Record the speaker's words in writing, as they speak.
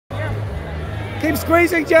Keep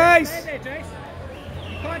squeezing, Jace. Stay there, Jace.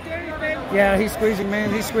 You can't do anything. Yeah, he's squeezing,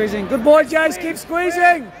 man. He's squeezing. Good boy, Jace. Keep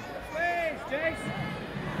squeezing. Squeeze,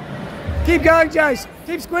 Jace. Keep going, Jace.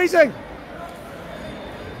 Keep squeezing.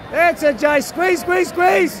 That's it, Jace. Squeeze, squeeze,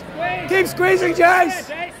 squeeze. Squeeze. Keep squeezing, Jace.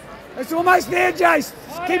 Jace. It's almost there, Jace.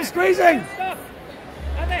 Keep squeezing. Stop.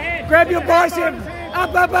 Other hand. Grab your bicep.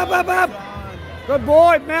 Up, up, up, up, up. Good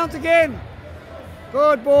boy. Mount again.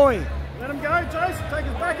 Good boy. Let him go, Jace. Take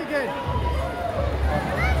us back again.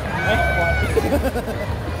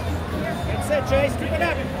 That's it, Jace. Keep it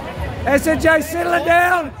up. That's it, Jace. Settle it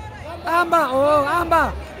down. Armbar. Oh,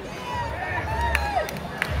 armbar.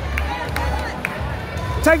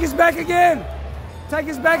 Take us back again. Take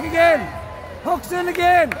us back again. Hooks in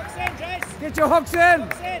again. Hooks in, Jace. Get your hooks in.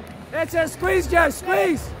 Hooks in. That's it. Squeeze, Jace.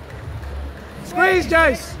 Squeeze. Squeeze,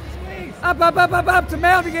 Jace. Squeeze. Up, up, up, up, up to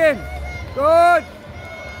mount again. Good.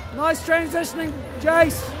 Nice transitioning,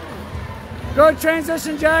 Jace. Good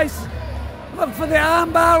transition, Jace. Look for the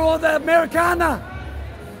armbar or the Americana.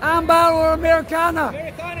 Armbar or Americana.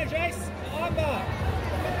 Americana, Jace. Armbar.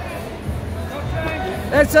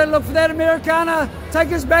 That's it. Look for that Americana.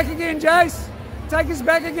 Take us back again, Jace. Take us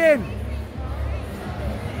back again.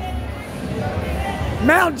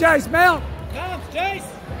 Mount, Jace. Mount. Mount, Jace.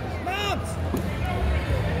 Mount.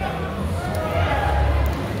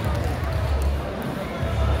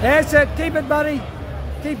 That's it. Keep it, buddy.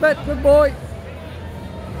 Keep it. Good boy.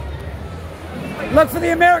 Look for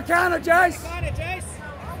the Americana, Jace. Americana, Jace.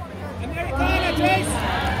 Americana, Jace.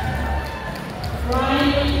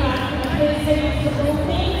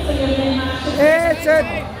 That's it.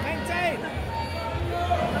 Maintain.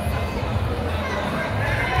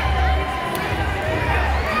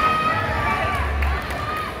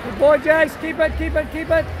 Good boy, Jace. Keep it, keep it, keep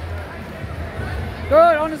it.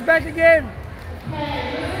 Good. On his back again.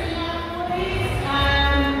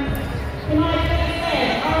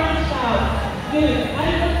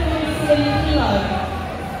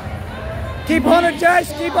 Keep on it,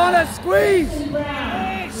 Jace. Keep on it. Squeeze.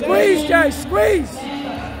 Squeeze, Jace. Squeeze.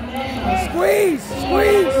 Squeeze. Squeeze.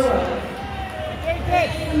 Squeeze.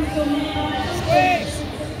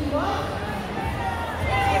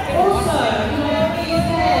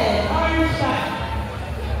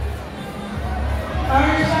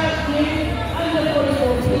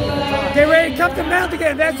 Get ready. Come to mount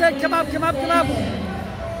again. That's it. Come up, come up, come up.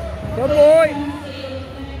 Good boy.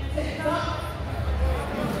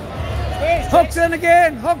 Hooks in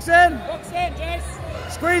again. Hooks in. Hooks in,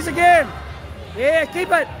 Jace. Squeeze again. Yeah,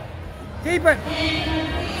 keep it. Keep it.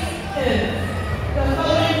 The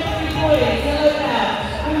following three boys, yellow belt,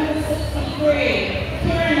 163,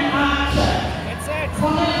 Kieran Archer, That's it.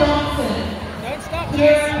 Connor Johnson, Don't stop, Jace.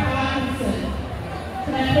 Kieran Atkinson.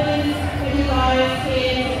 Can I please get you guys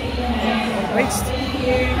here to the hands? Beast. Thank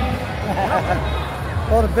you.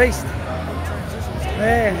 What a beast.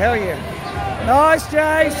 Man, hell yeah. Nice,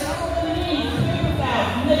 Jace.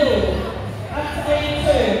 Middle.